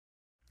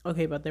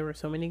Okay, but there were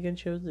so many good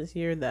shows this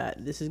year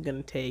that this is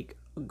gonna take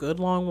a good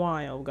long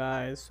while,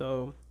 guys.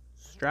 So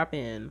strap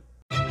in.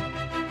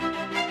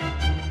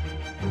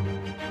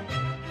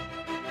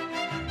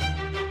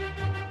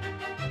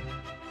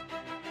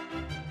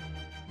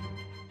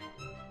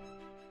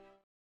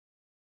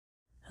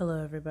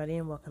 Hello, everybody,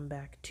 and welcome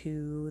back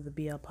to the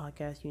BL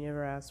podcast you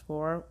never asked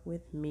for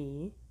with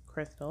me,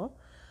 Crystal.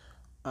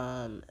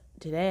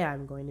 Today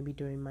I'm going to be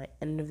doing my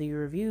end of the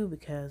year review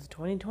because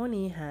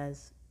 2020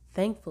 has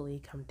thankfully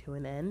come to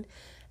an end,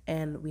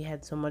 and we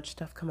had so much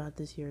stuff come out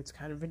this year. It's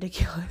kind of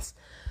ridiculous.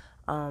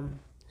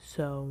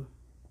 So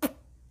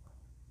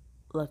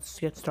let's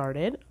get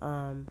started.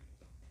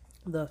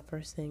 The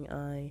first thing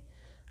I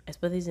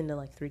split these into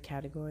like three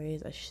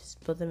categories. I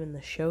split them in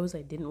the shows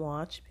I didn't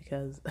watch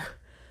because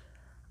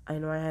I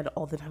know I had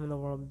all the time in the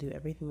world to do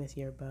everything this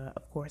year, but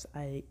of course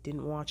I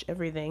didn't watch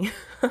everything.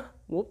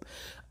 Whoop.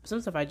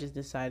 Some stuff I just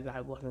decided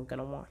I wasn't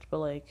gonna watch, but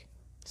like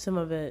some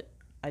of it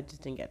I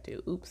just didn't get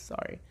to. Oops,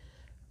 sorry.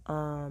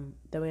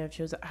 Then we have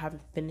shows that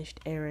haven't finished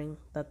airing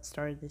that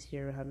started this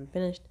year but haven't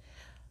finished.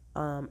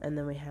 And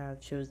then we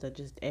have shows that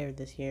just aired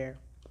this year.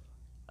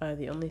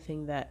 The only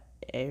thing that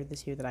aired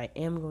this year that I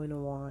am going to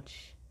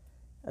watch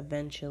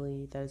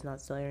eventually that is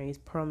not still airing is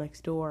Pearl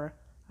Next Door.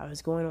 I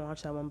was going to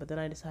watch that one, but then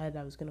I decided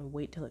I was going to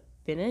wait till it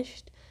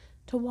finished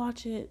to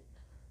watch it.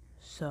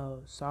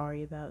 So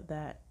sorry about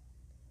that.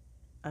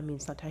 I mean,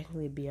 it's not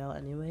technically a BL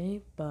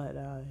anyway, but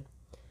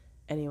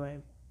anyway,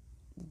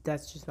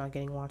 that's just not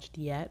getting watched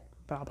yet.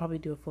 But I'll probably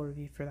do a full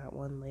review for that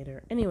one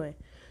later. Anyway,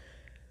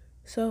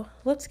 so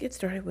let's get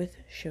started with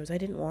shows I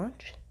didn't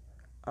watch.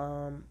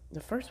 The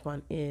first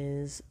one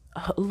is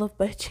Love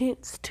by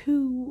Chance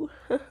 2.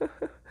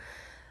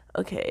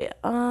 Okay,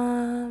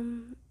 I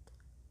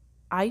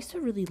used to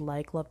really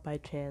like Love by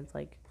Chance.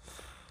 Like,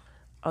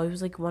 oh, it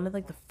was like one of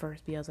like the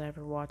first BLs I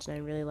ever watched, and I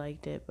really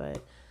liked it.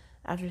 But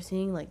after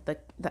seeing like the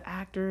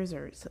actors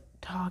are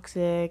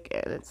toxic,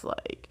 and it's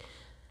like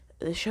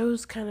the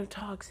show's kind of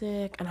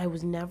toxic, and I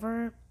was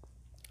never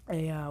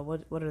a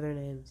what are their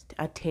names?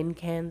 A Tin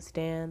Can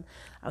stan.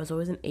 I was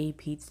always an A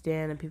Pete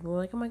stan, and people were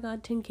like, "Oh my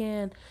God, Tin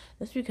Can."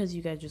 That's because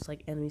you guys just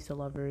like enemies to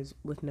lovers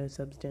with no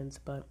substance,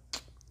 but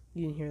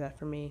you didn't hear that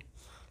from me.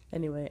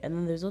 Anyway, and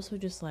then there's also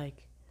just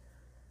like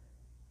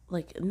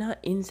not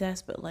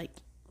incest, but like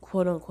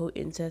quote unquote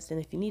incest. And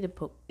if you need to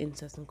put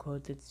incest in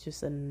quotes, it's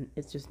just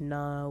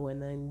no,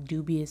 and then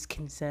dubious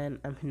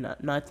consent. I mean, not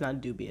it's not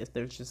dubious.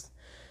 There's just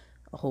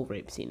a whole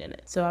rape scene in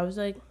it. So I was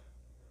like,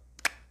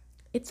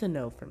 it's a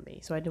no for me.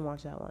 So I didn't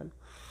watch that one.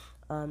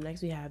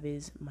 Next we have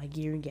is My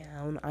Gear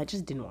Gown. I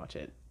just didn't watch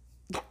it.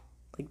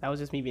 Like that was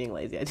just me being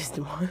lazy. I just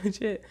didn't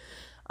watch it.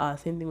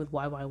 Same thing with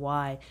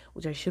YYY,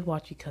 which I should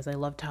watch because I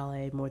love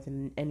Tale more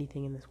than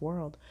anything in this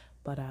world.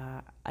 But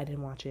I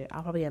didn't watch it.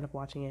 I'll probably end up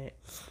watching it,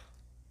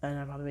 and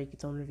I'll probably make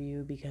its own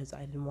review because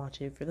I didn't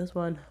watch it for this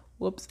one.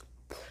 Whoops.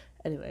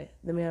 Anyway,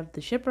 then we have The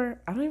Shipper.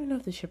 I don't even know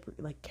if The Shipper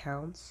like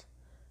counts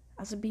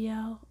as a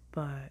BL,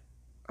 but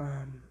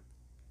um,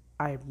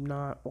 I'm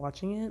not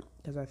watching it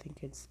because I think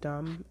it's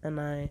dumb. And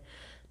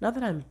not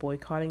that I'm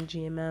boycotting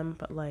GMM,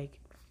 but like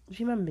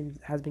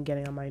has been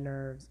getting on my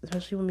nerves,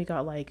 especially when we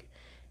got like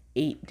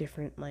 8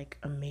 different like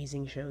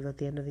amazing shows at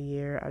the end of the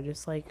year. I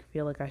just like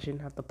feel like I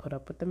shouldn't have to put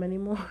up with them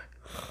anymore.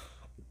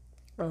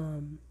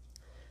 um,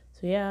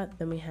 so yeah,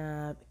 then we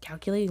have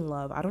Calculating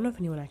Love. I don't know if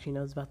anyone actually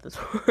knows about this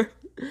one.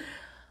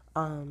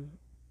 um,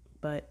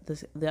 but the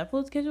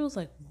upload schedule is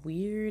like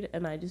weird,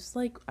 and I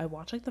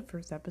watched like the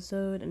first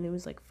episode and it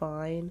was like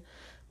fine,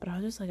 but I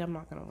was just like, I'm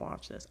not gonna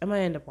watch this. I might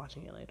end up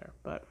watching it later,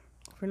 but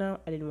for now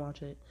I didn't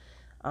watch it.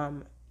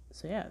 Um,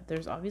 so yeah,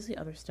 there's obviously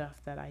other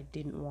stuff that I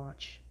didn't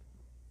watch.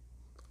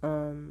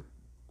 Um,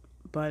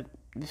 but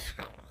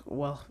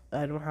well,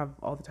 I don't have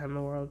all the time in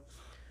the world.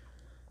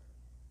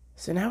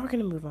 So now we're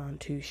gonna move on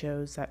to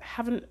shows that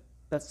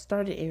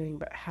started airing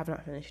but have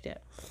not finished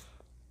yet.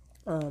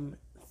 Um,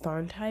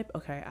 Tharn Type.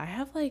 Okay,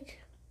 I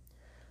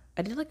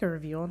did like a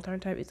review on Tharn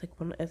Type. It's like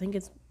I think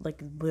it's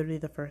like literally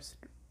the first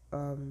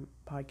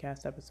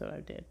podcast episode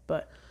I did,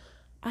 but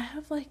I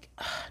have like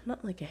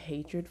not like a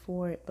hatred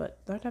for it,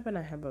 but Tharn Type and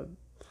I have an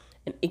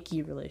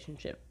icky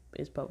relationship,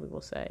 is what we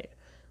will say.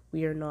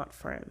 We are not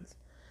friends.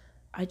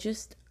 I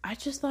just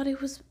thought it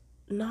was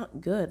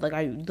not good. Like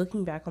I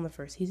looking back on the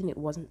first season, it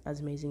wasn't as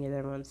amazing as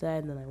everyone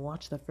said. And then I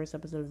watched the first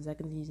episode of the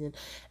second season,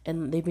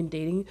 and they've been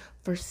dating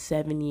for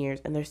 7 years,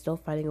 and they're still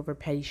fighting over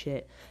petty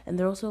shit. And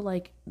they're also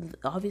like,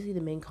 obviously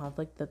the main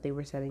conflict that they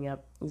were setting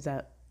up is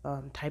that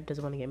Type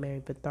doesn't want to get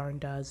married, but Tharn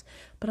does.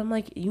 But I'm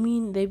like, you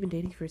mean they've been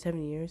dating for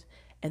 7 years,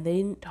 and they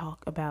didn't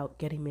talk about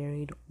getting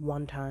married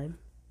one time?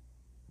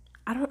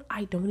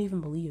 I don't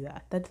even believe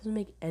that. That doesn't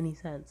make any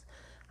sense.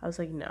 I was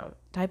like, no,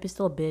 Type is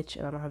still a bitch,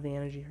 and I don't have the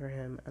energy for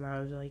him. And I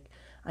was like,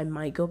 I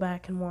might go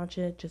back and watch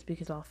it just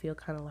because I'll feel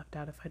kind of left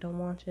out if I don't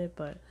watch it.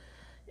 But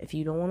if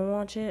you don't want to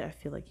watch it, I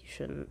feel like you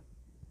shouldn't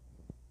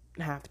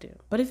have to.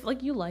 But if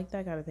like you like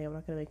that kind of thing, I'm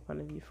not gonna make fun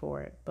of you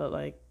for it. But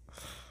like,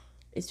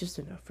 it's just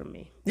enough for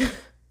me.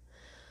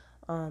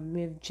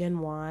 We have Gen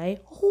Y.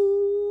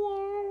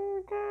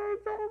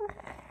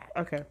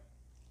 Okay.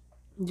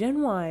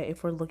 Gen Y,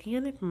 if we're looking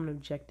at it from an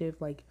objective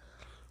like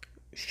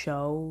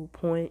show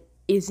point,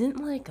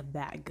 isn't like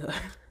that good.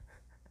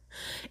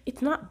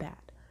 It's not bad.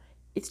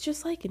 It's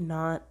just like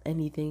not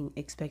anything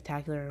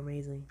spectacular or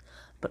amazing.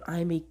 But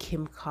I'm a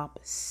Kim Cop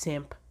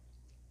simp.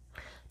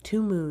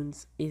 Two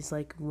Moons is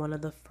like one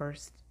of the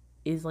first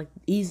is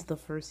the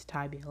first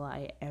Thai BL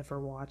I ever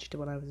watched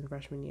when I was in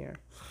freshman year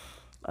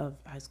of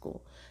high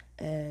school,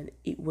 and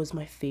it was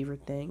my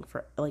favorite thing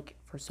for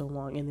so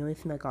long. And the only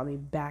thing that got me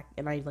back,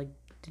 and I like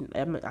didn't.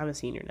 I'm a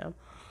senior now,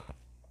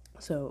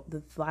 so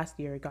the last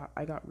year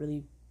I got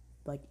really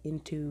like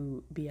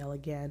into BL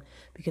again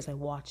because I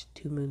watched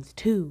Two Moons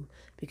 2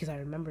 because I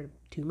remembered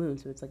Two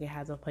Moons, so it's like it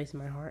has a place in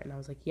my heart, and I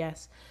was like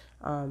yes,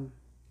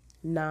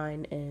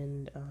 Nine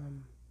and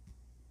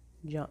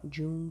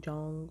Jung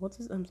Jong. What's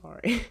his? I'm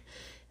sorry.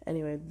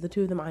 Anyway, the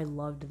two of them, I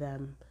loved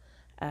them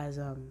as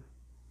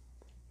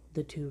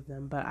the two of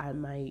them, but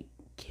my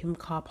Kim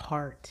Cop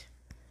heart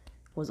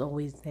was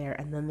always there.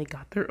 And then they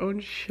got their own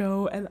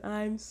show, and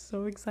I'm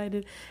so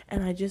excited.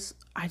 And I just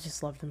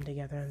love them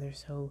together, and they're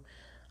so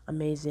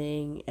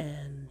amazing.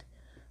 And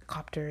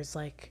Copter is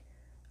like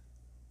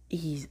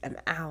he's an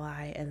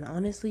ally, and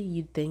honestly,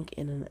 you'd think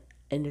in an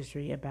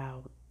industry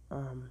about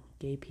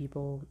gay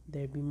people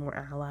there'd be more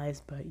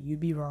allies, but you'd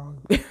be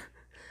wrong.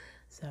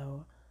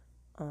 So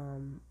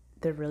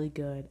they're really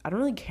good. I don't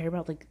really care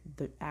about like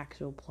the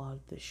actual plot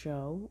of the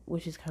show,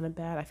 which is kind of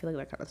bad. I feel like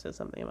that kind of says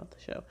something about the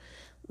show.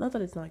 Not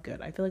that it's not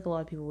good. I feel like a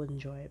lot of people would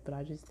enjoy it, but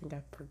I just think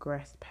I've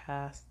progressed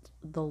past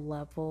the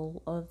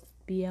level of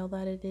BL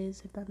that it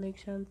is, if that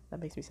makes sense. That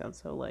makes me sound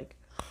so like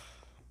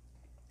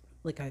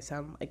I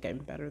sound like I'm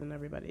better than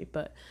everybody,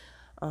 but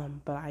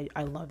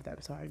I love them,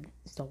 so I'm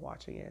still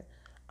watching it.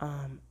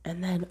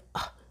 And then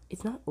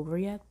it's not over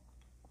yet,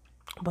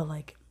 but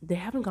like they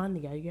haven't gotten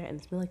together yet, and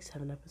it's been like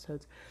 7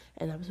 episodes,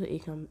 and episode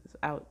 8 comes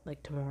out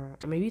like tomorrow,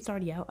 or maybe it's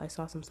already out. I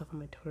saw some stuff on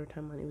my Twitter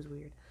timeline. It was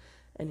weird.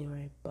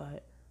 Anyway,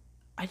 but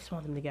I just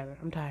want them together.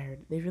 I'm tired.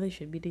 They really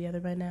should be together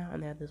by now,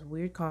 and they have this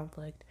weird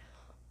conflict,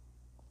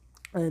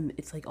 and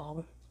it's like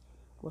all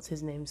what's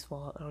his name's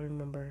fault. I don't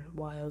remember.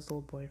 Wild's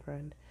old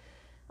boyfriend.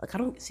 Like I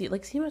don't see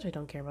much. I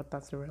don't care about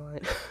that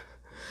storyline.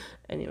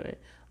 Anyway,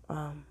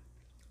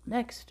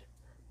 next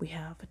we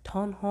have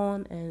Ton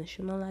Hon and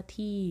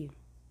Shunalati.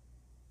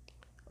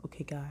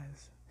 Okay,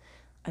 guys,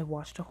 I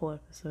watched a whole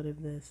episode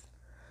of this.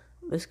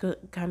 This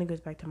kind of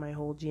goes back to my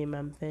whole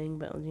GMM thing,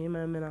 but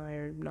GMM and I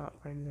are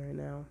not friends right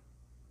now.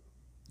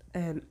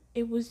 And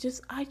it was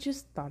just, I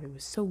just thought it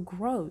was so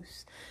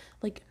gross.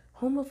 Like,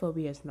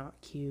 homophobia is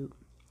not cute.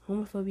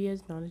 Homophobia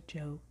is not a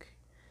joke.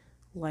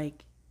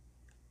 Like,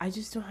 I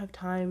just don't have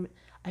time.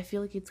 I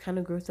feel like it's kind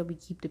of gross that we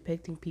keep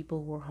depicting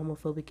people who are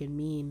homophobic and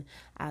mean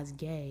as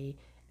gay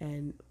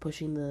and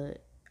pushing the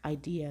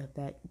idea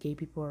that gay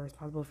people are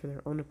responsible for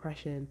their own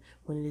oppression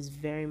when it is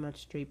very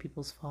much straight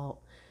people's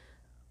fault,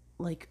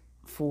 like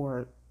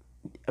for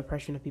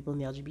oppression of people in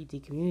the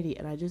LGBT community.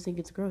 And I just think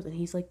it's gross. And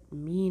he's like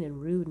mean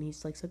and rude, and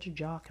he's like such a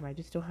jock, and I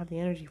just don't have the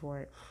energy for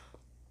it.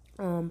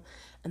 And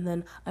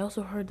then I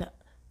also heard that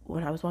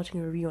when I was watching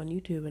a review on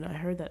YouTube, and I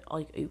heard that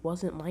like it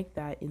wasn't like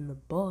that in the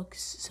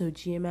books, so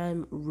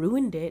GMM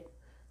ruined it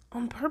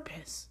on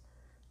purpose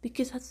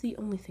because that's the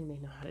only thing they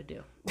know how to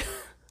do.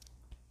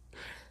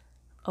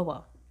 Oh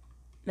well.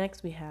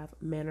 Next we have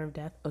Manner of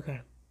Death.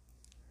 Okay.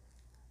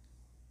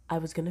 I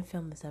was gonna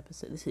film this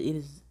episode. It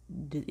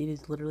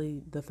is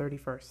literally the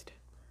 31st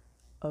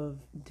of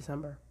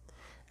December.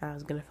 I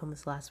was gonna film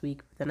this last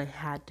week, but then I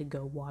had to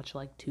go watch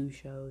like 2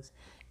 shows,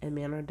 and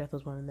Manner of Death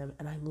was one of them,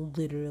 and I'm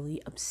literally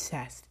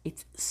obsessed.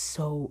 It's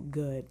so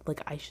good.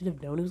 Like I should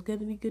have known it was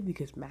gonna be good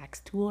because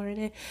Max Tool are in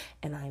it,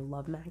 and I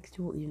love Max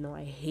Tool, even though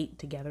I hate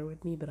Together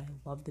With Me, but I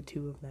love the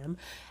two of them,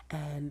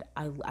 and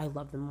I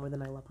love them more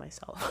than I love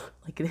myself.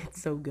 Like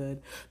it's so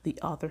good. The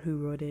author who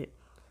wrote it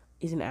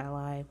is an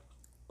ally.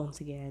 Once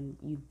again,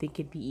 you'd think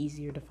it'd be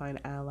easier to find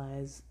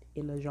allies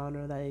in a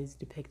genre that is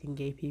depicting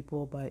gay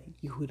people, but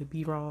you would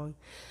be wrong.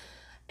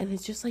 And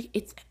it's just like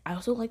I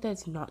also like that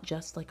it's not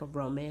just like a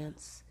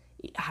romance.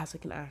 It has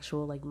like an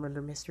actual like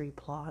murder mystery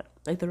plot.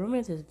 Like the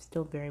romance is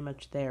still very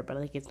much there, but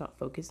like it's not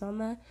focused on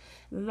that.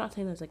 And I'm not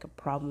saying there's like a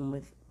problem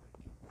with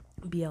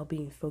BL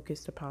being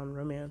focused upon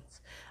romance.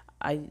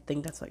 I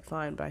think that's like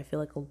fine, but I feel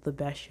like the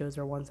best shows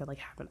are ones that like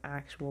have an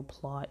actual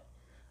plot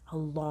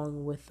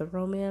along with the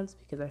romance,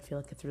 because I feel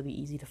like it's really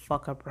easy to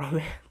fuck up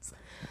romance.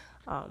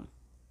 Um,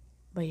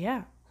 but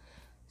yeah,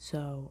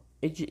 so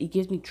it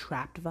gives me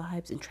Trapped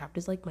vibes, and Trapped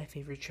is like my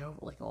favorite show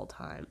like all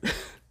time,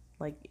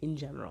 like in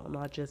general,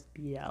 not just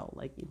BL,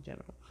 like in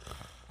general.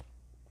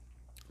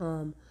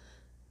 Um,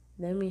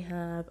 then we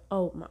have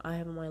I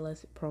have on my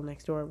list Pearl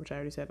Next Door, which I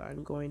already said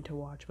I'm going to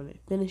watch when it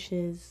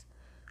finishes.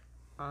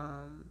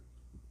 Um,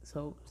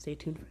 so stay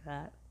tuned for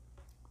that.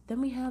 Then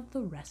we have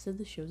the rest of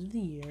the shows of the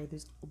year.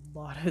 There's a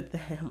lot of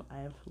them. I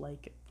have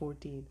like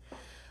 14,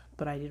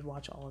 but I did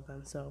watch all of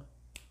them. So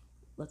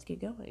let's get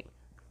going.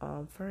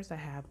 First I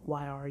have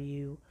Why Are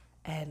You?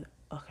 And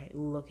okay,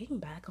 looking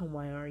back on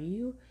Why Are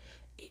You,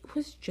 It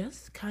was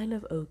just kind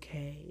of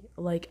okay.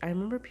 Like I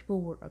remember people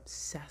were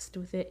obsessed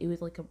with it. It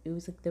was like there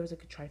was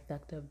like a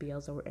trifecta of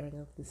BLs that were airing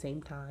at the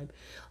same time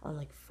on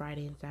like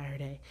Friday and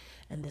Saturday,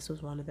 and this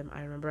was one of them.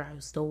 I remember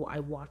I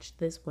watched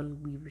this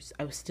when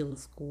I was still in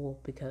school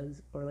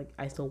because or like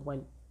I still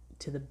went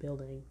to the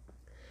building.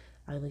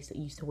 I at least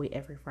used to wait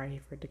every Friday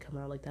for it to come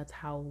out. Like that's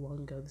how long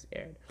ago this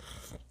aired.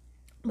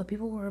 But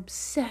people were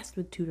obsessed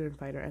with Tutor and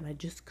Fighter, and I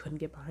just couldn't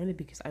get behind it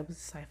because I was a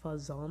Sci-Fi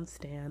Zon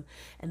stan,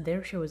 and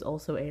their show is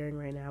also airing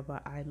right now.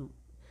 But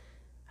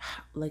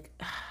like,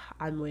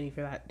 I'm waiting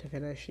for that to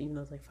finish, even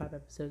though it's like 5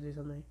 episodes or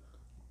something.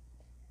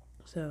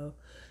 So,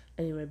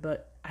 anyway,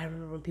 but I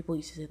remember when people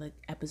used to say like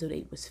episode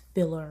 8 was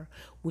filler,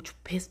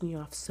 which pissed me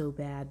off so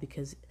bad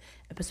because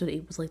episode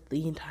 8 was like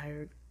the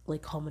entire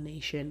like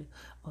culmination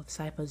of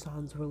Sci-Fi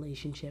Zon's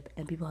relationship,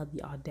 and people had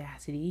the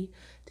audacity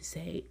to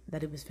say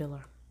that it was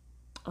filler.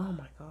 Oh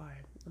my god,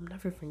 I'm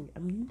never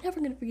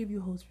gonna forgive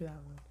you, host, for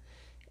that one.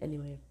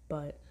 Anyway,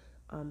 but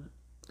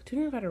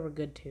Tutor and Fighter were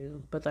good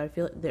too, but I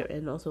feel like they're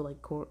and also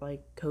like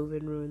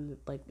COVID ruined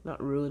like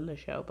not ruined the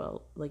show,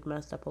 but like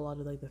messed up a lot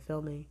of like the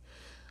filming.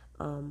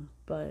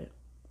 But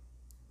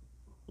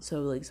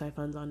so like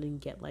Sci-Fi Zone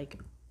didn't get like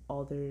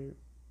all their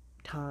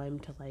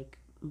time to like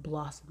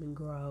blossom and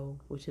grow,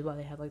 which is why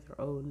they have like their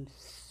own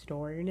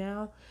story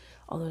now.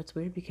 Although it's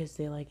weird because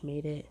they like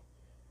made it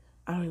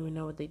I don't even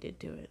know what they did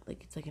to it.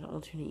 Like it's like an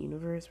alternate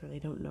universe where they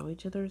don't know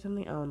each other or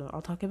something. I don't know.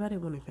 I'll talk about it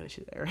when we finish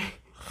it there, right?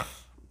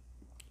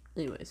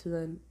 Anyway, so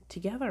then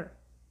Together.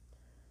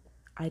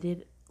 I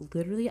did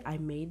I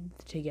made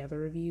the Together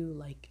review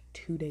like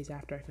 2 days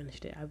after I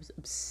finished it. I was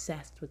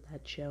obsessed with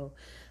that show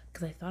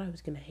because I thought I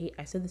was gonna hate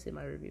I said this in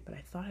my review, but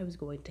I thought I was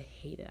going to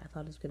hate it. I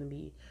thought it was gonna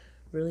be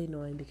really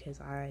annoying because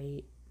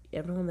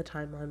everyone on the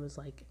timeline was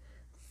like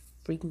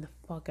freaking the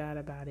fuck out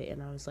about it,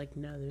 and I was like,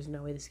 no, there's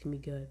no way this can be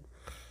good.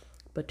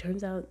 But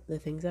turns out the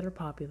things that are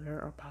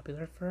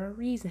popular for a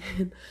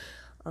reason.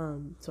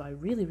 So I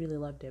really, really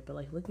loved it. But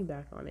like looking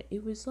back on it,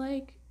 it was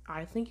like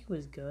I think it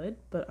was good,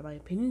 but my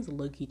opinions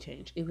low-key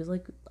changed. It was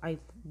like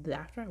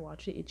after I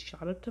watched it, it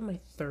shot up to my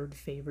third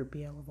favorite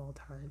BL of all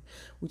time,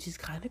 which is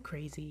kind of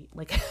crazy.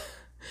 Like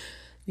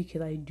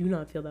because I do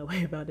not feel that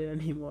way about it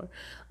anymore.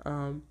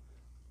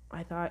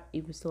 I thought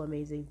it was still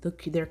amazing.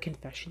 Their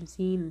confession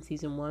scene in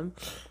season 1,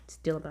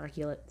 still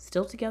immaculate.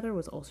 Still Together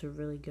was also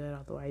really good,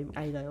 although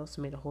I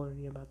also made a whole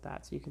review about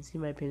that, so you can see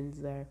my opinions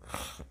there.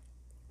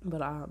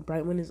 But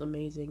Brightman is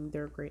amazing.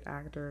 They're great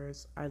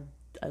actors. I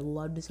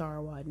loved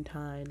Sarawa and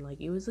Tyne. Like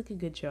it was like a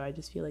good show. I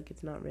just feel like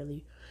it's not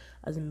really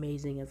as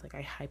amazing as like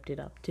I hyped it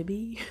up to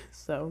be.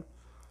 So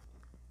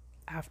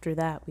after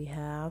that we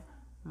have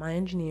My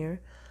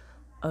Engineer.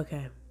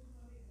 Okay,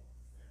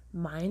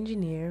 My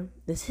Engineer.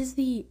 This is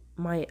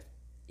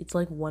it's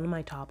like one of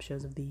my top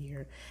shows of the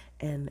year,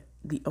 and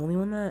the only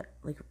one that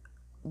like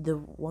the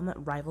one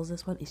that rivals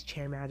this one is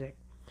Chair Magic.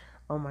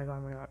 Oh my god,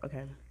 oh my god.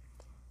 Okay,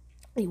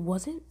 it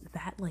wasn't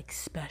that like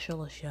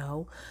special a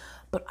show,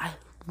 but I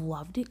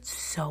loved it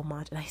so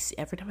much, and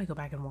every time I go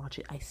back and watch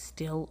it, I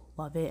still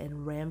love it.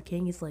 And Ram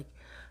King is like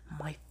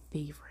my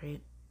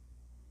favorite,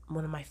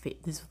 one of my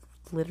favorite. This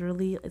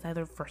literally is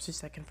either first or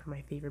second for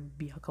my favorite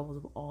BL couples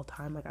of all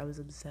time. Like I was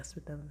obsessed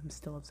with them. I'm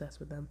still obsessed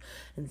with them.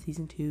 And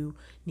season 2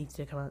 needs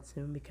to come out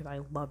soon because I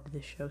loved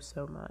this show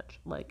so much.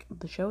 Like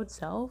the show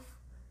itself,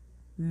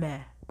 meh,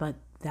 but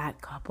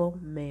that couple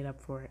made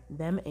up for it.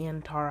 Them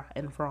and Tara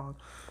and Frog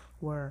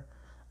were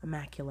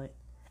immaculate.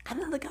 And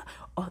then the guy,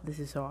 oh, this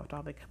is so off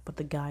topic, but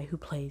the guy who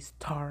plays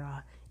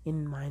Tara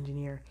in My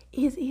Engineer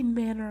is in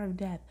Manner of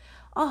Death.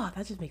 Oh,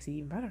 that just makes it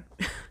even better.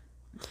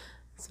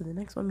 So the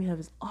next one we have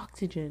is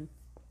Oxygen,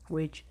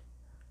 which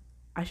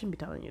I shouldn't be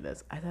telling you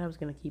this. I thought I was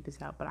going to keep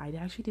this out, but I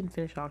actually didn't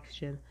finish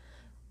Oxygen.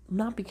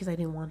 Not because I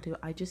didn't want to.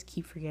 I just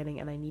keep forgetting,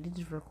 and I needed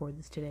to record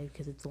this today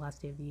because it's the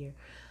last day of the year.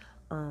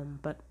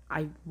 But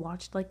I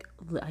watched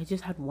I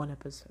just had one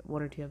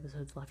or two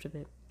episodes left of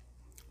it.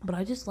 But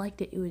I just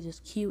liked it. It was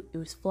just cute. It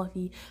was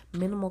fluffy,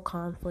 minimal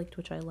conflict,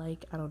 which I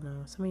like. I don't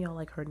know. Some of y'all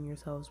like hurting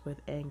yourselves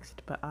with angst,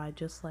 but I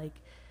just like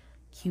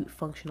cute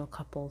functional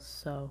couples.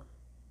 So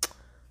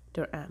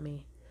don't at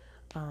me.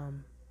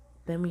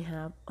 Then we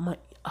have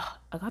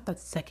I got that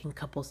second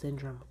couple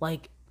syndrome.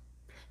 Like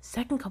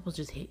second couples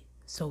just hit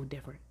so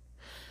different.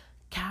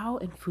 Cow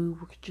and Fu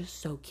were just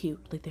so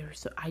cute. Like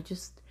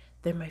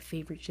they're my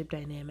favorite ship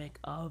dynamic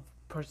of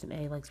person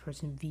A likes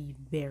person B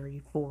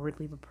very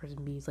forwardly, but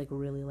person B is like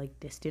really like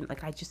distant.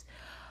 Like I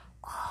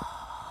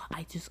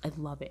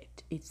love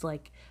it. It's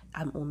like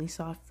I'm Only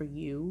Soft for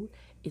You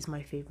is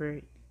my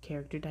favorite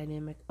character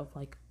dynamic of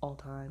like all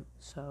time.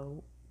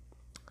 So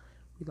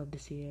we love to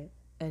see it.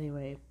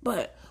 Anyway,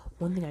 but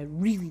one thing I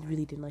really,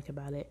 really didn't like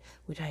about it,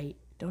 which I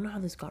don't know how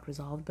this got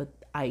resolved, but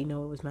I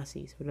know it was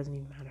messy, so it doesn't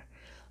even matter.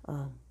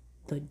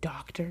 The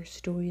doctor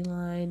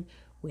storyline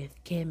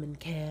with Kim and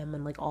Cam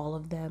and like all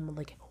of them,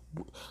 like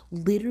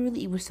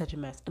literally it was such a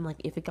mess. And like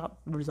if it got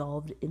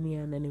resolved in the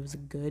end and it was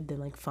good, then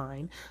like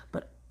fine.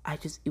 But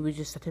it was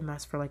just such a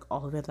mess for like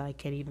all of it that I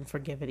can't even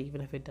forgive it,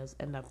 even if it does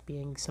end up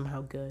being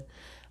somehow good.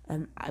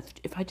 And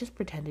if you just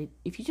pretend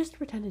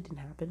it didn't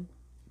happen,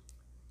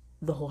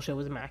 the whole show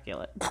was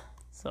immaculate.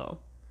 So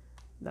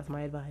that's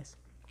my advice.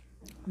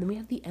 And then we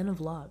have The End of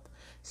Love.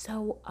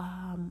 So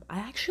I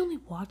actually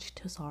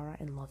watched Tessara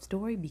and Love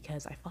Story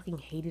because I fucking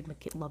hated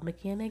Love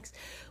Mechanics,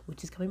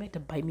 which is coming back to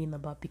bite me in the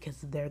butt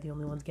because they're the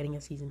only ones getting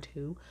a season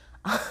 2.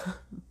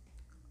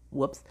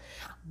 Whoops.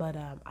 But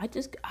I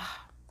just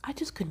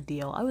couldn't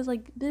deal. I was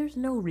like, there's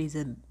no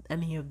reason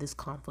any of this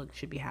conflict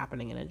should be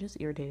happening, and it just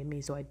irritated me,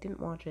 so I didn't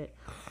watch it.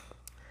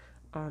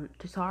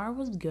 Tessara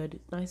was good,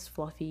 nice,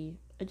 fluffy.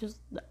 It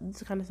just, this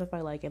the kind of stuff I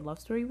like. And Love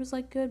Story was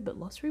like good, but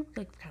Love Story was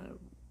like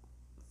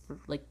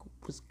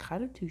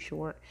kind of too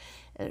short,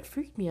 and it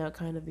freaked me out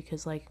kind of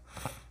because like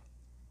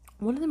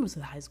one of them was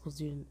a high school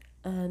student,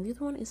 and the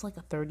other one is like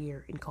a third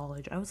year in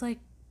college. I was like,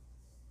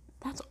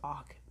 that's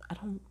awkward. I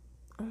don't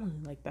really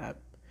like that.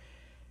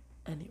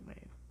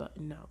 Anyway, but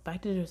no,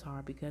 back to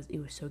Tessara because it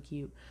was so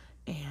cute,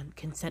 and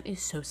Consent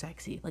is so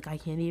sexy. Like I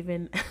can't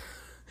even,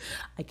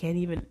 I can't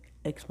even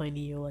explain to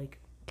you. Like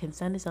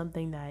consent is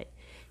something that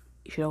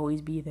should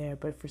always be there,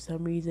 but for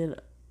some reason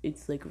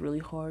it's like really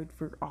hard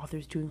for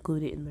authors to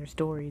include it in their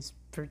stories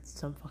for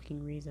some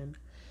fucking reason.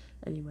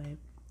 Anyway,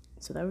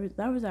 so that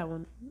was that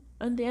one,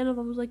 and the end of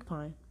it was like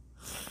fine.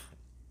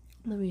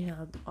 Then we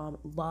have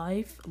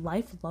Life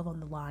Love on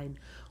the Line,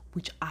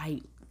 which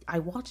I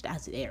watched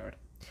as it aired,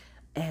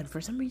 and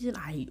for some reason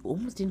I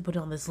almost didn't put it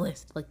on this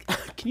list. Like,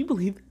 can you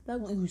believe that?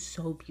 It was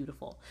so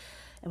beautiful.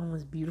 Everyone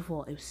was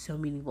beautiful. It was so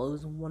meaningful. It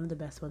was one of the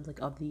best ones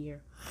like of the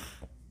year.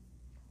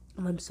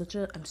 And I'm such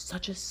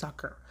a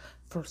sucker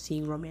for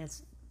seeing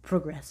romance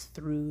progress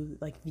through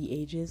like the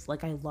ages.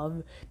 Like I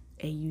love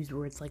AUs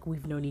where it's like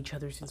we've known each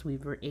other since we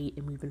were 8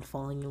 and we've been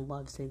falling in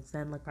love since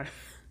then. Like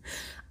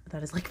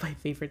that is like my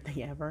favorite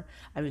thing ever.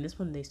 I mean, this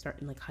one they start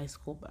in like high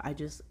school, but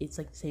it's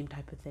like the same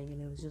type of thing,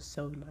 and it was just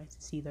so nice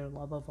to see their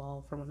love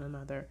evolve from one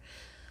another.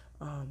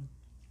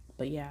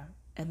 But yeah,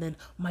 and then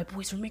My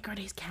Boys from Make Our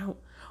Days Count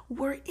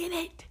were in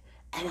it,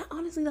 and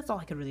honestly, that's all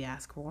I could really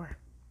ask for.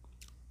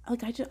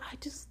 Like I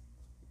just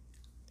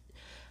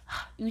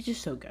it was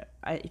just so good.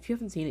 If you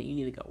haven't seen it, you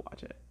need to go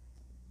watch it.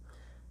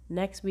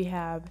 Next, we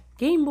have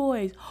Game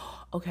Boys.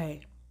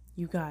 Okay,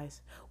 you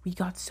guys, we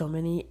got so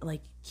many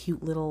like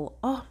cute little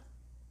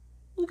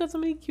we got so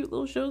many cute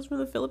little shows from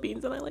the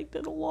Philippines, and I liked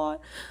it a lot.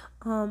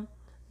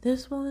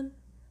 This one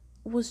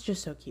was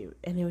just so cute,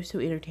 and it was so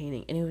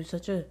entertaining, and it was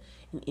such an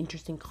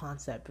interesting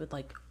concept with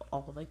like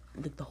all like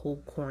the whole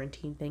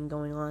quarantine thing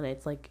going on.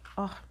 It's like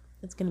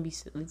it's gonna be.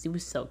 It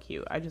was so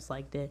cute. I just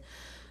liked it.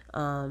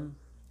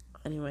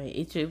 Anyway,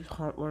 it was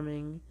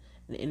heartwarming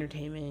and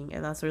entertaining,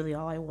 and that's really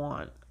all I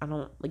want. I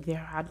don't like they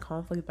had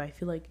conflict, but I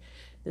feel like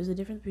there's a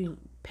difference between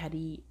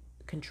petty,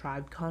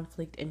 contrived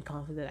conflict and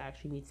conflict that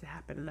actually needs to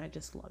happen, and I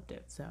just loved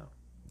it. So,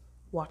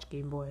 watch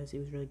Game Boys. It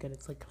was really good.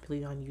 It's like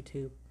completely on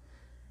YouTube.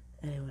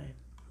 Anyway,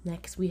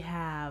 next we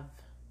have.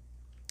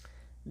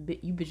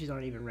 You bitches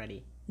aren't even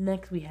ready.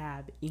 Next we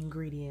have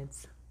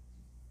Ingredients.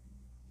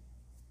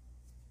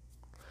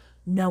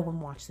 No one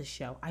watched this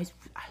show.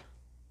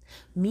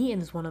 Me and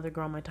this one other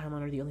girl on my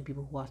timeline are the only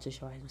people who watch the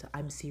show.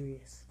 I'm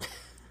serious.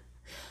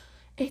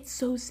 It's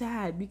so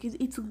sad because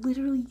it's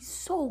literally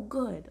so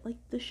good. Like,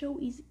 the show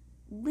is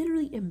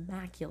literally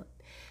immaculate.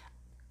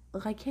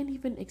 Like, I can't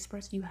even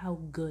express to you how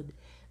good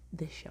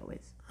this show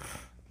is.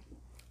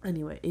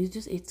 Anyway,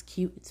 it's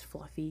cute, it's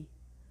fluffy,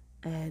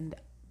 and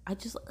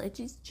it's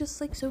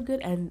just like so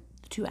good. And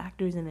the 2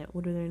 actors in it,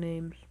 what are their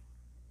names?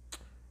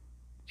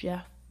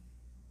 Jeff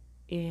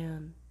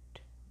and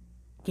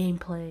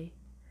Gameplay.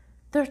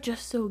 They're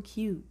just so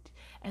cute,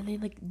 and they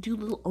like do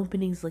little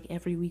openings like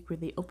every week where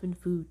they open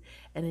food,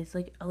 and it's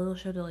like a little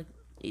show to like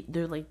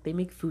they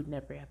make food in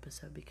every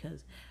episode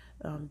because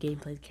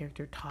Gameplay's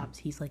character Tops,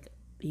 he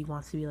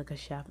wants to be like a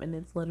chef, and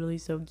it's literally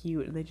so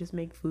cute, and they just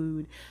make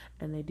food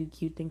and they do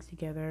cute things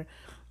together.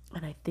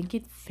 And I think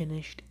it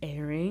finished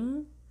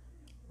airing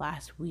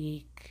last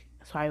week,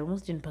 so I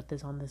almost didn't put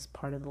this on this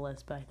part of the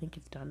list, but I think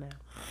it's done now.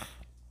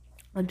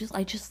 I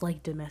just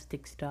like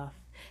domestic stuff.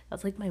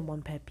 That's like my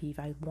one pet peeve.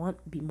 I want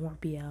more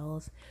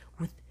BLs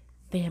with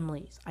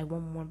families. I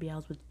want more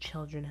BLs with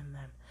children in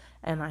them.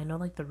 And I know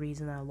like the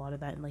reason that a lot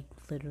of that like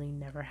literally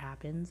never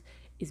happens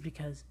is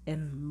because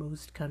in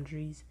most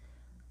countries,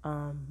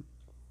 gay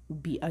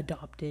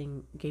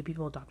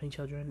people adopting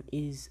children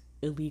is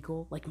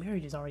illegal. Like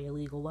marriage is already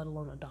illegal, let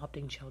alone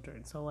adopting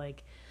children. So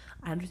like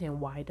I understand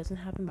why it doesn't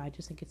happen, but I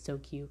just think it's so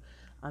cute.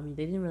 I mean,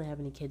 they didn't really have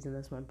any kids in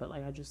this one, but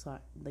like I just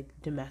thought like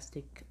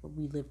domestic,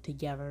 we live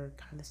together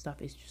kind of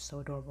stuff is just so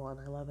adorable, and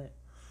I love it.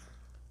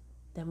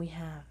 Then we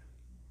have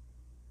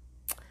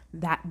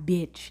That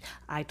Bitch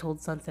I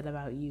Told Sunset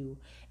About You.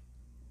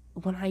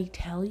 When I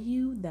tell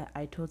you that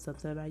I Told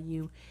Sunset About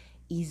You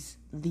is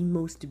the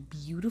most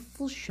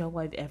beautiful show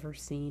I've ever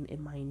seen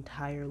in my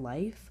entire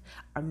life,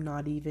 I'm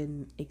not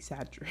even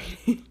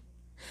exaggerating.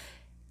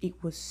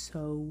 It was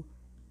so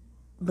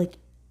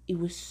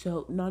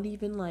not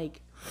even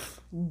like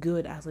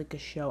good as like a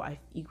show. I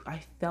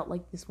felt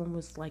like this one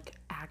was like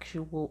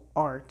actual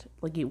art.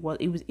 Like it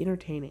was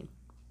entertaining,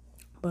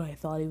 but I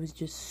thought it was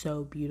just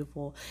so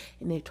beautiful,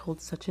 and it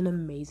told such an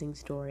amazing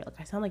story. Like,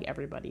 I sound like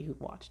everybody who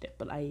watched it,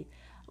 but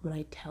when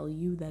I tell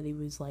you that it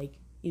was like,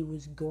 it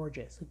was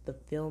gorgeous. Like, the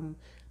film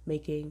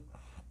making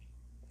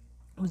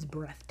was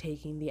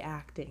breathtaking, the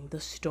acting, the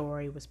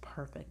story was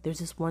perfect. There's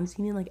this one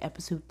scene in like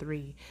episode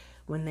 3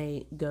 when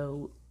they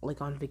go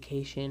like on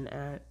vacation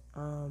at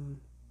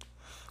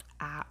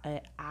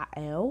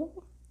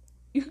Al.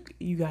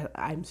 You guys,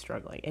 I'm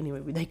struggling.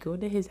 Anyway, they go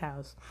to his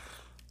house,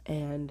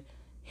 and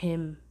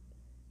him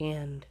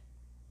and,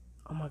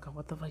 oh my god,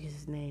 what the fuck is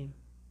his name?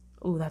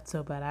 Oh, that's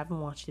so bad. I haven't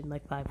watched it in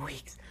like 5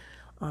 weeks.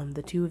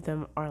 The two of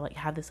them are like,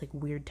 have this like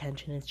weird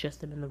tension. It's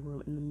just them in the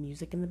room, and the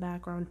music in the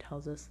background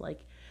tells us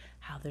like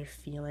how they're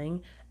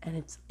feeling, and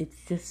it's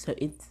just so,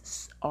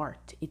 it's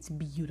art. It's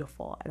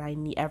beautiful, and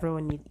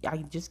I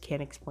just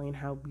can't explain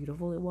how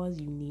beautiful it was.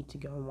 You need to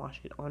go and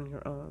watch it on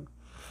your own.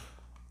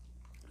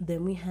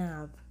 Then we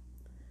have,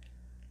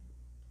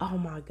 oh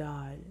my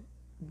god,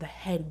 the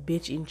head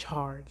bitch in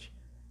charge,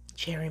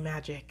 Cherry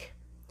Magic.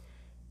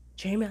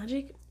 Cherry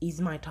Magic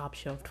is my top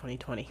show of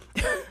 2020.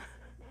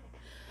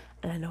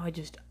 And I know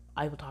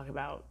I will talk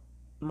about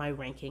my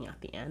ranking at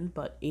the end,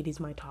 but it is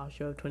my top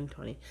show of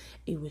 2020.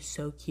 It was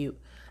so cute,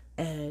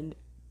 and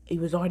it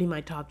was already my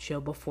top show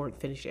before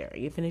it finished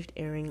airing. It finished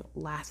airing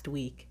last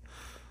week,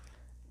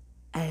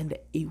 and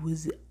it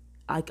was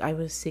like, I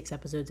was 6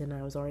 episodes in,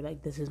 and I was already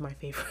like, this is my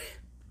favorite.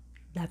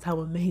 That's how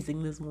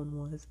amazing this one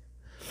was.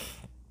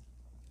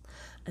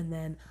 And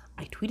then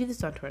I tweeted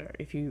this on Twitter,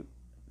 if you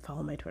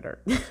follow my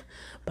Twitter,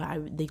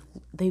 but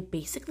they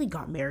basically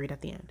got married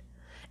at the end,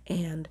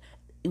 and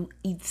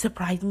it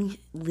surprised me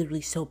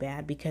literally so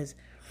bad, because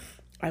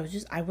I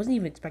wasn't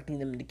even expecting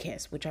them to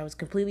kiss, which I was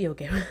completely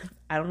okay with.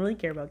 I don't really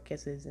care about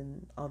kisses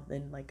and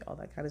like all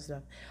that kind of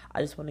stuff.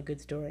 I just want a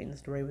good story, and the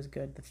story was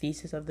good. The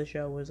thesis of the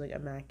show was like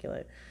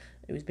immaculate.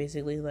 It was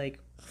basically like,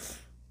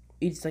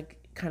 it's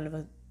like kind of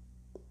a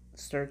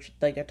search,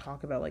 like a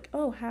talk about like,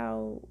 oh,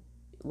 how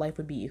life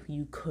would be if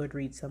you could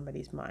read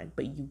somebody's mind,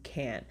 but you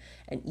can't.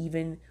 And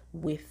even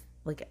with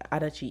like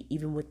Adachi,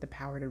 even with the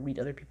power to read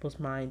other people's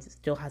minds,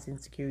 still has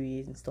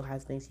insecurities and still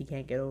has things he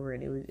can't get over,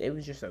 and it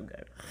was just so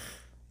good.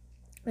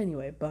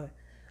 Anyway, but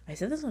I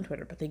said this on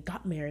Twitter, but they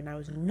got married, and I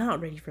was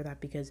not ready for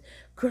that, because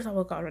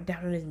Kurosawa got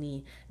down on his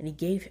knee and he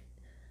gave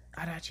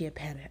Adachi a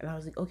pen, and I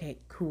was like, okay,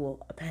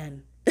 cool, a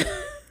pen.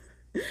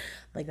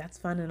 Like, that's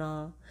fun and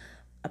all,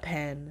 a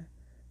pen.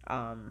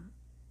 I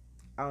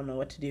don't know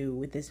what to do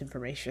with this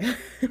information.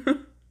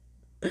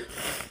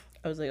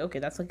 I was like, okay,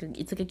 that's like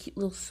it's like a cute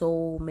little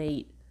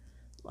soulmate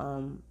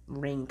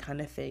ring kind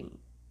of thing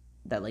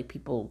that like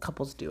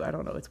couples do. I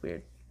don't know, it's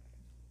weird.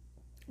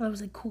 I was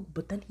like, cool,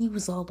 but then he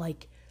was all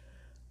like,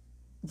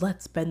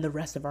 let's spend the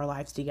rest of our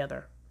lives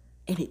together,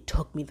 and it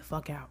took me the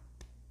fuck out.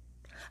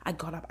 I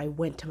got up, I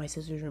went to my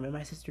sister's room, and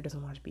my sister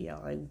doesn't watch BL.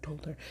 I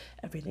told her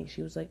everything.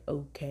 She was like,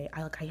 okay.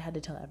 I had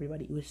to tell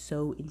everybody. It was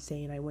so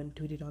insane. I went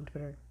and tweeted on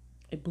Twitter.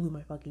 It blew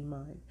my fucking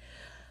mind.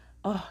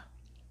 Oh,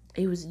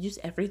 it was just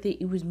everything.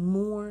 It was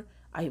more,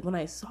 when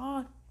I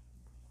saw,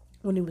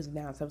 when it was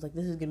announced, I was like,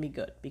 this is gonna be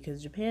good,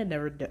 because Japan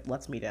never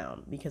lets me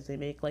down, because they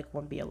make like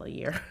 1 BL a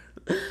year.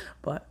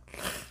 But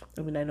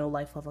I mean, I know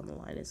Life Love on the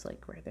Line is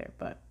like right there,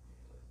 but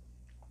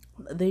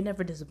they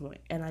never disappoint.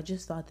 And I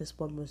just thought this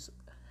one was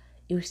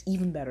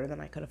even better than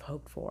I could have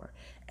hoped for.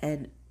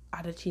 And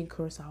Adachi and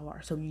Kurosawa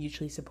are so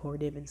mutually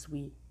supportive and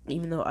sweet.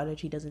 Even though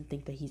Adachi doesn't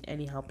think that he's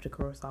any help to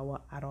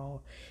Kurosawa at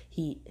all,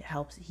 he's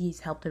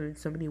helped him in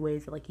so many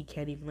ways that like he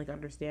can't even like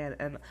understand.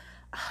 And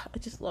I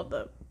just love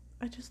them.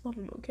 I just love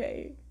him.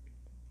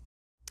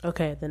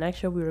 Okay, the next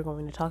show we were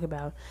going to talk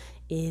about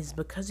is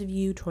Because of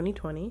You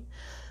 2020.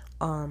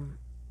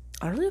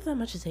 I don't really have that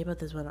much to say about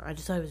this one. I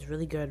just thought it was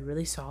really good,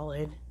 really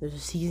solid. There's a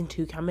season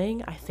 2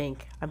 coming, I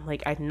think. I'm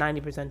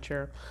 90%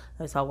 sure.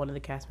 I saw one of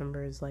the cast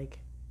members like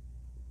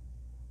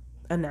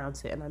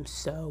announce it, and I'm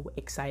so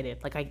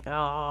excited. Like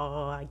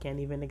I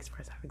can't even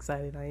express how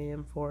excited I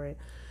am for it.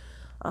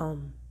 So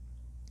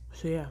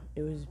yeah,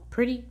 it was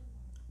pretty,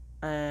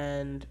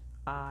 and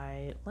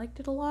I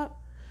liked it a lot.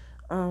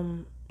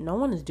 No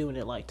one is doing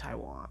it like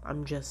Taiwan.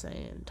 I'm just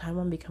saying.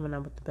 Taiwan be coming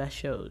out with the best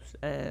shows,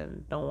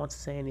 and don't want to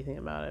say anything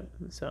about it.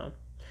 So,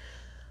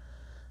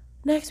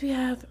 next we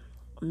have,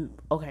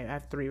 okay, I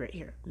have 3 right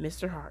here.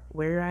 Mr. Heart,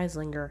 Where Your Eyes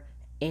Linger,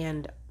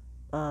 and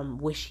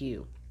Wish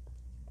You.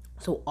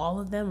 So all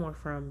of them were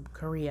from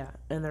Korea,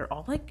 and they're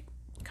all like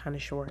kind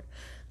of short.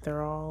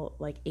 They're all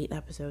like 8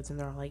 episodes, and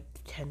they're all like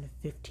 10 to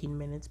 15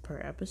 minutes per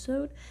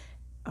episode.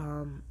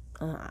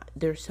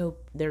 They're so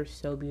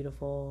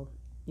beautiful.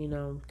 You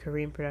know,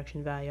 Korean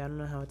production value. I don't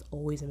know how it's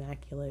always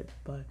immaculate,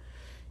 but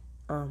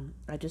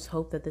I just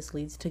hope that this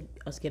leads to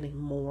us getting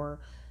more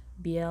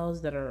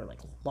BLs that are like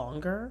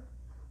longer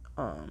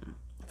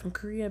from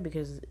Korea,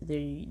 because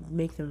they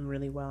make them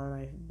really well,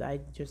 and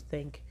I just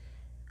think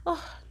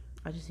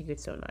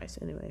it's so nice.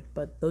 Anyway,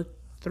 but those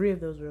 3 of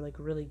those were like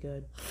really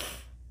good,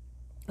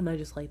 and I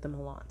just like them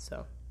a lot.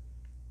 So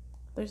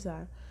there's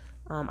that.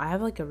 I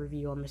have like a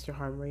review on Mr.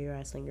 Harm, Where Your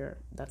Eyes Linger.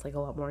 That's like a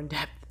lot more in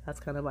depth.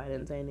 That's kind of why I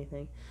didn't say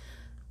anything.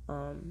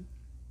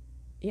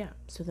 yeah,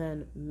 so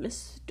then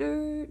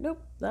Mr.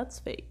 Nope, that's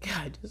fake.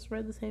 I just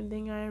read the same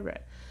thing I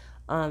read.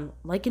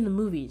 Like in the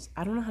movies,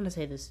 I don't know how to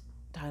say this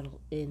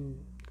title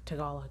in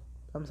Tagalog.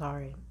 I'm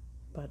sorry,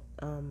 but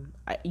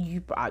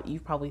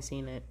you've probably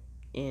seen it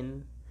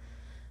in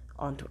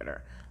on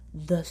Twitter.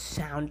 The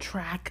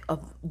soundtrack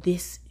of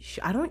this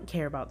I don't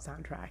care about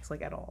soundtracks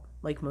like at all,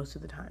 like most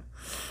of the time.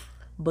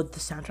 But the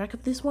soundtrack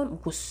of this one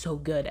was so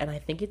good, and I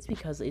think it's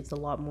because it's a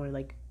lot more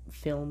like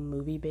film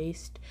movie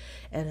based,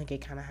 and like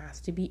it kind of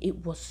has to be.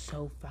 It was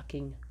so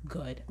fucking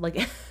good.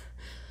 Like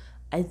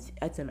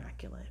it's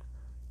immaculate,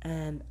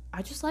 and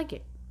I just like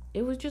it.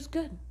 It was just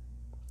good.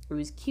 It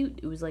was cute.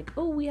 It was like,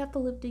 oh, we have to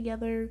live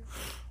together.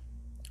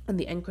 And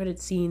the end credit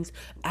scenes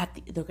at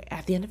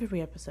the end of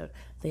every episode,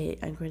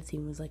 the end credit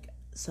scene was like,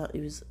 so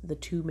it was the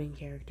two main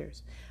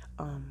characters,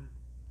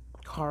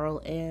 Carl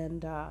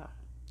and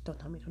don't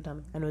tell me,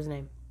 I know his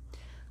name.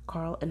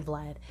 Carl and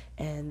Vlad,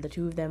 and the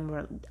two of them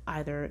were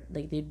either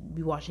like they'd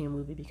be watching a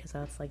movie because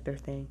that's like their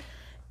thing,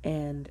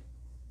 and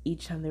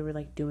each time they were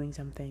like doing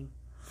something,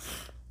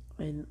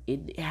 and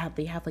they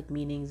have like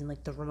meanings, and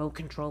like the remote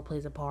control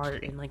plays a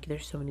part, and like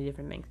there's so many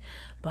different things,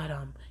 but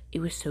it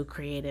was so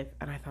creative,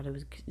 and I thought it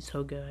was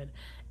so good,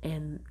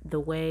 and the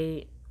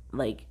way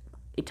like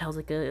it tells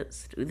like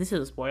this is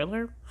a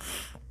spoiler,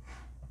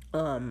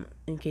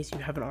 in case you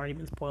haven't already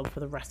been spoiled for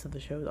the rest of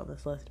the shows on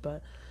this list,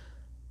 but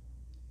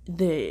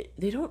they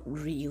don't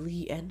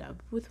really end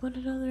up with one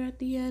another at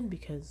the end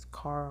because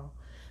Carl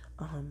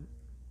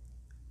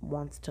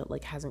wants to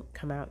like hasn't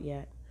come out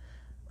yet,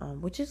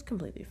 which is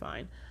completely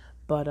fine,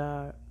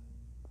 but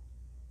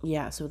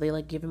yeah, so they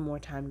like give him more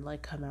time to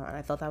like come out, and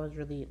I thought that was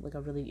really like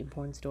a really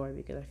important story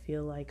because I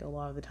feel like a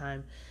lot of the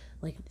time,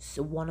 like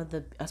so one of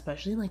the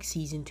especially like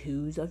season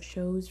 2s of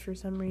shows for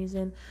some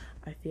reason,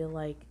 I feel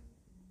like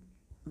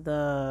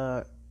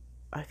the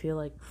I feel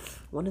like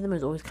one of them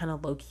is always kind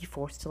of low-key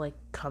forced to like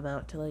come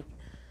out to like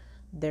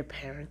their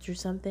parents or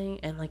something,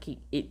 and like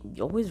it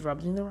always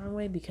rubs me the wrong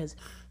way because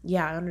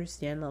yeah, I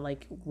understand that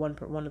like one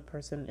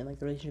person in like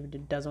the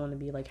relationship doesn't want to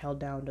be like held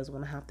down, doesn't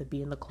want to have to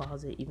be in the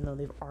closet even though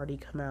they've already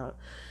come out.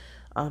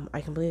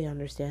 I completely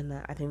understand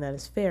that. I think that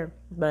is fair,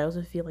 but I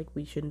also feel like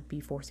we shouldn't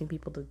be forcing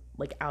people to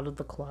like out of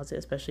the closet,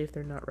 especially if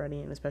they're not ready,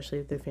 and especially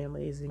if their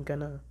family isn't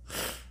gonna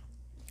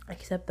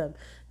accept them,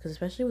 because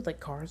especially with like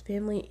Car's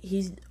family,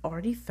 he's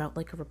already felt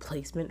like a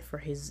replacement for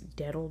his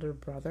dead older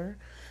brother,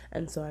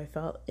 and so I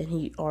felt and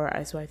he or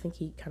I so I think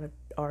he kind of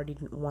already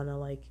didn't want to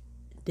like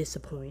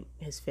disappoint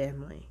his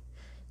family,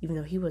 even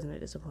though he wasn't a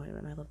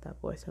disappointment. I love that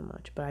boy so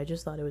much, but I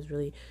just thought it was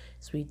really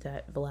sweet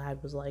that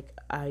Vlad was like,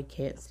 I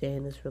can't stay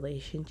in this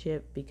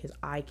relationship because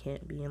I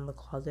can't be in the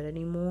closet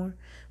anymore,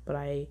 but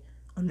I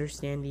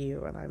understand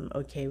you and I'm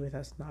okay with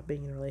us not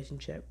being in a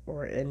relationship,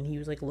 or and he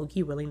was like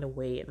low-key willing to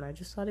wait, and I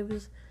just thought it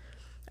was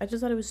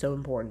so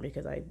important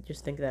because I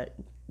just think that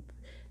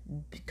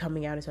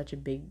coming out is such a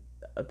big,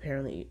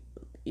 apparently,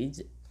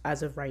 is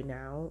as of right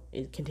now,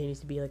 it continues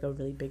to be like a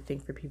really big thing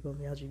for people in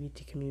the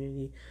LGBT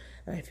community.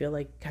 And I feel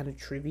like kind of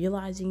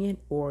trivializing it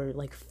or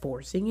like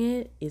forcing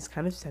it is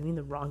kind of sending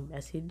the wrong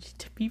message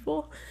to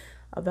people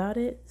about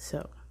it.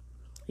 So,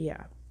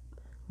 yeah.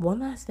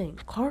 One last thing.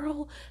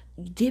 Carl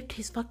dipped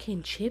his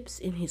fucking chips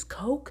in his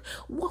Coke.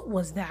 What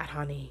was that,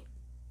 honey?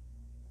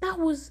 That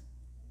was.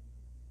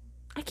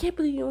 I can't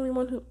believe the only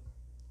one who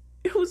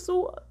it was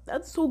so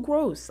that's so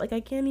gross. Like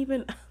I can't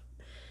even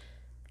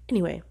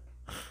anyway.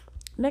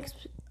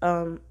 Next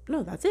no,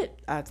 that's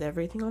it. That's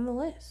everything on the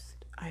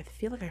list. I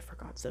feel like I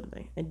forgot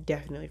something. I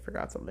definitely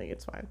forgot something.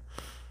 It's fine.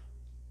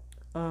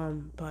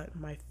 But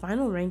my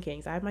final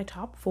rankings, I have my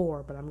top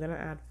 4, but I'm gonna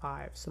add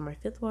 5. So my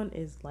 5th one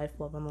is Life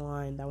Love on the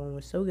Line. That one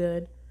was so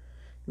good.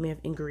 Then we have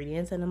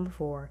Ingredients at number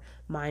 4,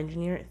 My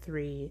Engineer at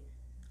 3,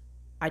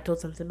 I Told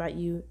Something About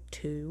You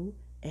 2,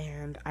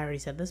 and I already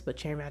said this, but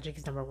Cherry Magic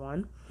is number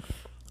 1.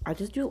 I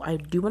do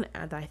want to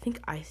add that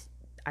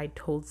I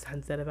Told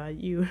Sunset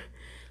About You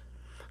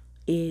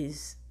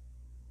is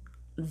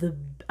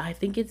I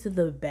think it's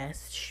the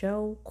best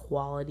show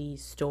quality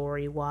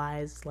story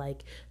wise,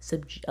 like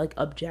like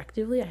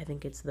objectively I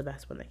think it's the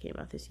best one that came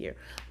out this year,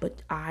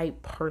 but I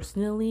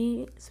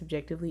personally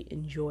subjectively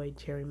enjoyed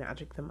Cherry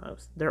Magic the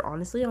most. They're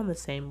honestly on the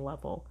same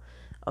level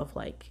of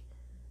like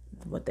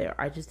what they are.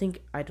 I just think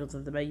I Told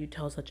Something About You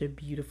tells such a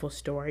beautiful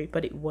story,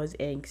 but it was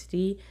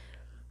angsty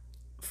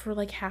for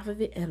like half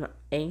of it, and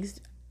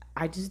angst,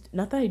 I just,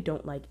 not that I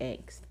don't like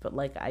angst, but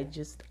like I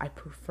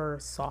prefer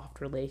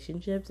soft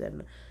relationships,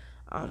 and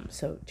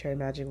so Cherry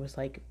Magic was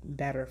like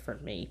better for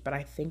me, but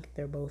I think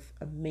they're both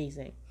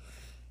amazing.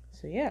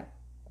 So yeah.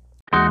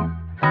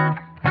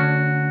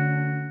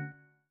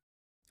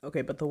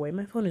 Okay, but the way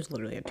my phone is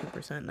literally at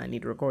 2% and I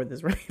need to record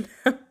this right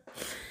now.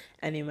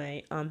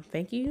 Anyway,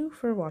 thank you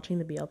for watching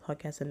the BL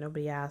podcast that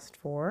nobody asked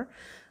for.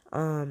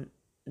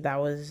 That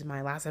was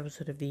my last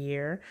episode of the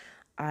year.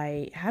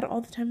 I had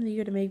all the time of the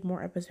year to make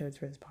more episodes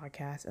for this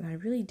podcast, and I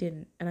really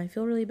didn't. And I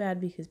feel really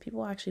bad because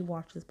people actually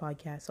watch this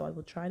podcast, so I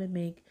will try to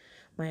make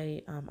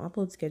my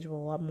upload schedule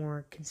a lot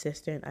more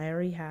consistent. I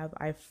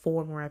have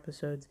 4 more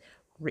episodes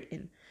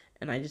written,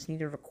 and I just need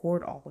to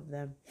record all of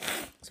them.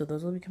 So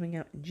those will be coming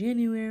out in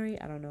January.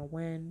 I don't know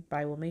when, but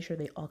I will make sure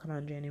they all come out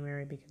in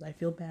January because I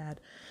feel bad.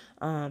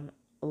 A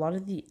lot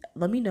of the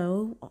let me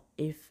know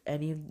if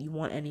any of you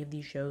want any of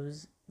these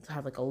shows to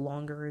have like a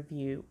longer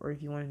review, or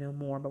if you want to know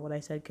more about what I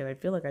said, because I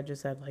feel like I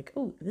just said like,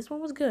 oh, this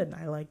one was good and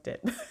I liked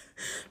it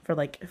for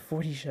like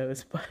 40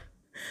 shows. But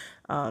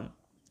um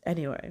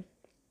anyway,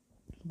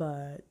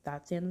 but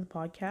that's the end of the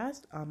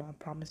podcast. I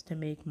promise to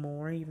make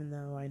more, even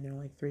though I know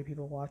like 3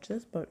 people watch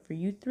this. But for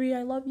you 3,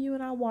 I love you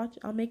and I'll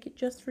make it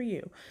just for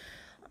you.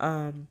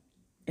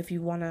 If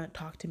you want to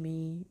talk to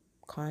me,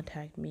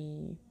 contact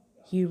me,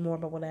 hear more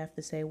about what I have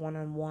to say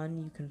one-on-one,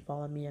 you can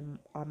follow me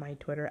on my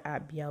Twitter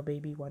at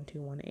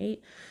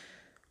blbaby1218.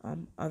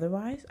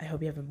 Otherwise, I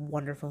hope you have a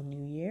wonderful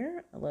new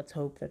year. Let's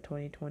hope that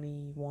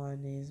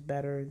 2021 is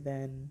better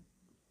than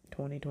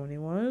 2020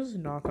 was.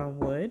 Knock on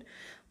wood.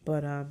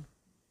 But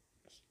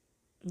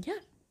yeah.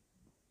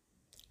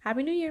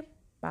 Happy New Year.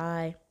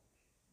 Bye.